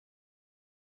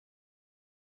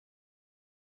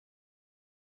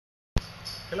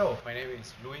Hello, my name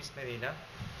is Luis Medina.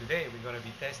 Today we're going to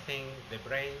be testing the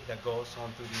brain that goes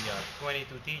onto the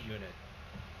 22T unit.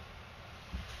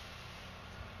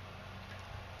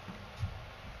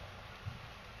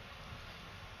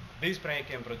 This brain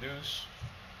can produce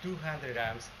 200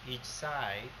 amps each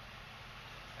side,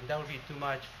 and that would be too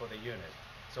much for the unit.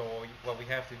 So what we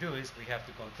have to do is we have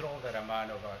to control that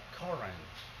amount of current,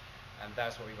 and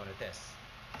that's what we're going to test.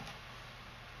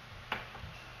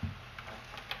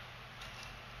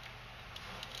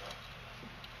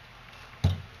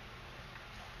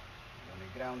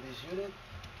 Ground this unit,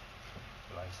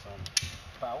 apply some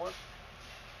power.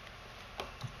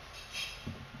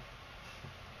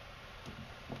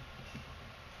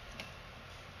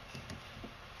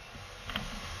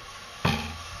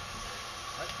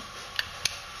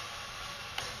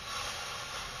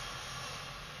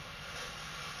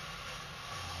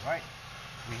 Alright,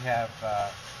 we have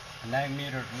a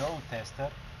 9-meter load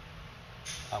tester.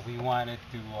 We wanted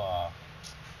to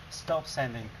stop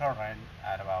sending current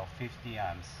at about 50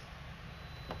 amps.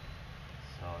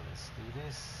 So let's do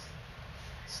this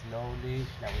slowly.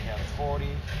 Now we have 40,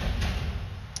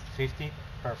 50,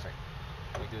 perfect.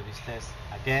 We do this test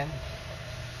again.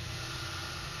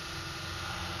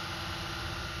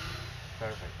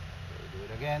 Perfect. We do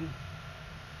it again.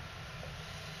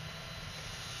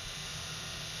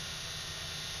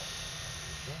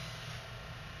 Okay.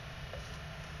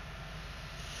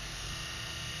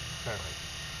 Perfect.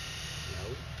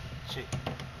 Now check.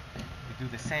 We do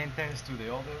the same test to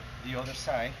the other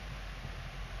side.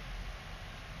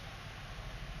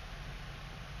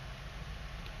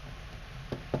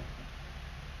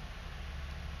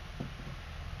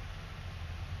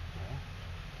 Okay.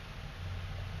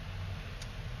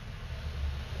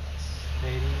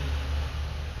 30,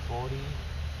 40,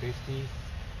 50,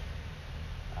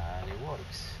 and it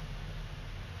works.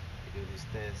 We do this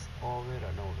test over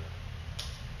and over.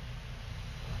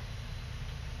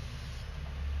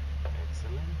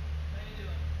 Excellent. How you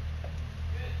doing?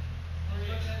 Good. We're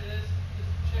looking at this,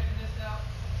 just checking this out.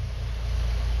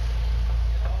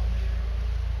 Get all the meter.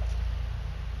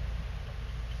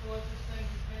 So what's this thing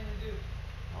he's going to do?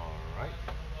 Alright.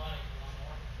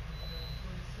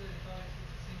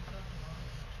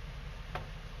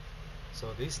 So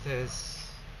this test,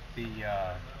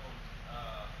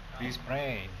 this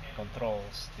brain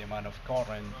controls the amount of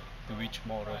current to each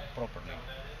motor properly.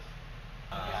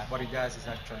 What it does is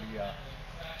actually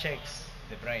checks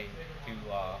the brain to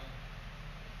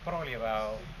probably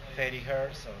about 30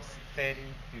 hertz or 30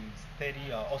 to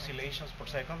 30 oscillations per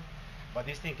second, but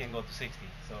this thing can go to 60.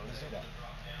 So let's do that.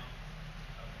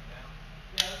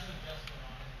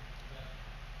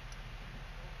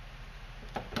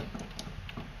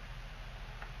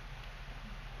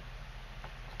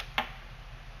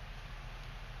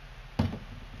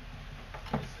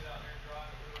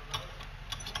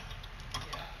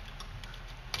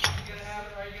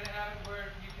 Are you going to have it where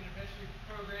you can eventually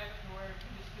program it to where it can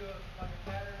just do like a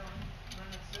pattern on run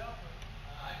itself?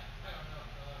 I don't know if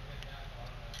they'll ever get that far,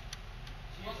 but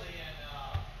usually in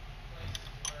places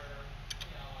where,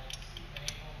 you know, like steep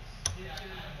angles.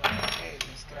 Okay,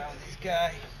 let's ground this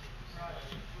guy.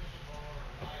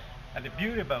 And the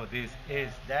beauty about this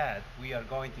is that we are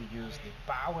going to use the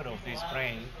power of this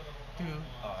brain to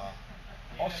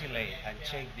oscillate and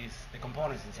check the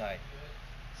components inside.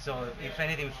 So if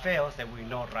anything fails, then we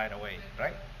know right away,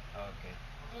 right? Okay.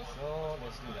 So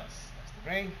let's do that. That's the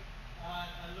brain.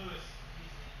 Lewis,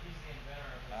 he's the inventor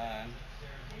of this. And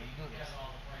we'll do this.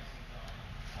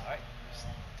 All right. Let's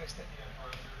test it.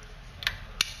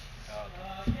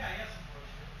 Okay. Yeah, I got some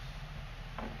brochures.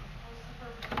 What's the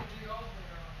purpose of the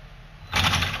alternator on there?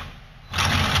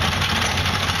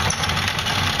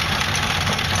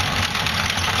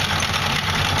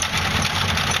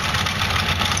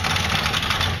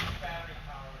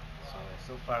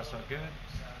 So far so good.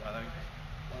 Why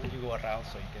don't you go around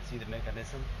so you can see the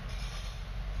mechanism?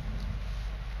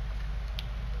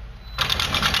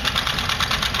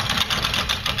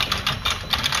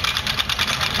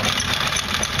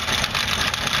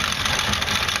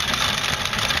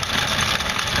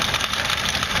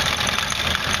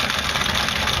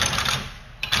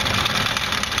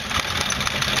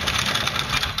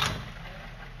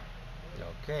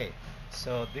 Okay,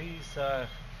 so this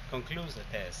concludes the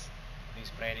test. This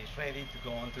brain is ready to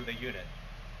go onto the unit.